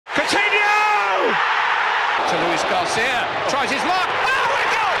to Luis Garcia, tries his luck. Oh, what a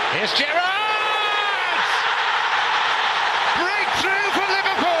goal! Here's Gerrard! Breakthrough for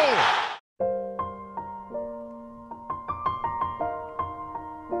Liverpool!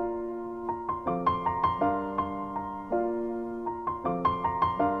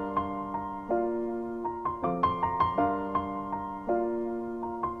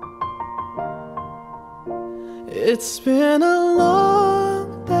 It's been a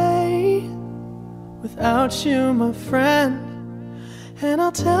long day without you, my friend, and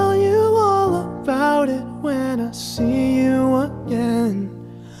I'll tell you all about it when I see you again.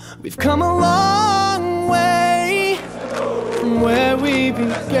 We've come a long way from where we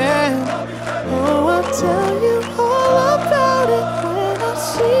began. Oh, I'll tell you all about it when I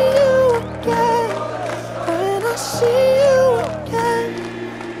see you again. When I see you again.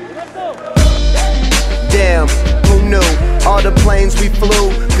 Damn, who knew? All the planes we flew,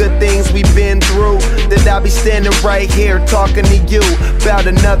 good things we've been through, that I'll be standing right here talking to you about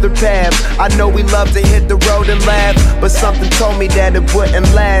another path. I know we love to hit the road and laugh, but something told me that it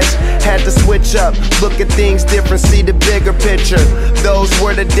wouldn't last. Had to switch up, look at things different, see the bigger picture. Those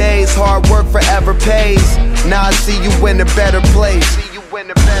were the days, hard work forever pays. Now I see you in a better place.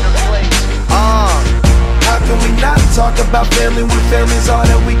 How can we not talk about family when family's all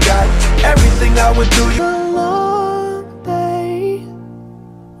that we got? Everything I would do. A long day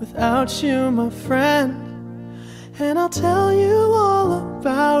without you, my friend, and I'll tell you all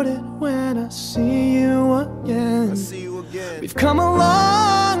about it when I see you again. We've come a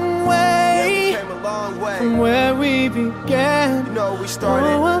long way, from where we began. You know, we started.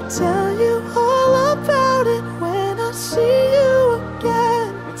 Oh, I'll tell you all about it when I see you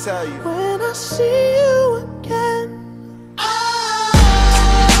again. Let me tell you. When I see you again.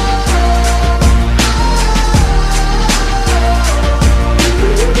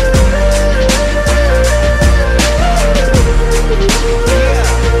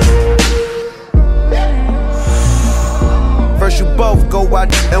 First you both go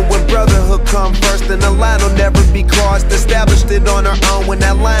out, and when brotherhood come first, then the line will never be crossed. Established it on our own when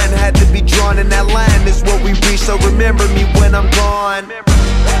that line had to be drawn, and that line is what we reach. So remember me when I'm gone.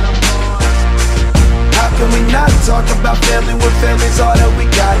 How can we not talk about family when family's all that we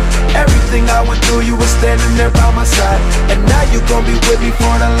got? Everything I went through, you were standing there by my side, and now you gon' be with me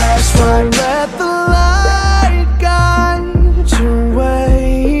for the last ride. Let the light guide your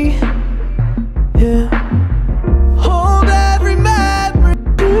way. Yeah. Hold every memory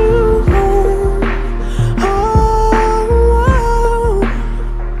you hold. Oh,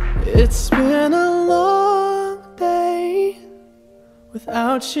 it's been a long day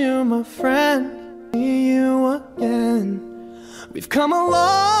without you, my friend. See you again. We've come a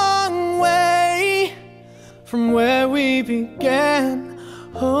long way from where we began.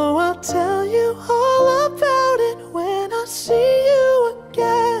 Oh,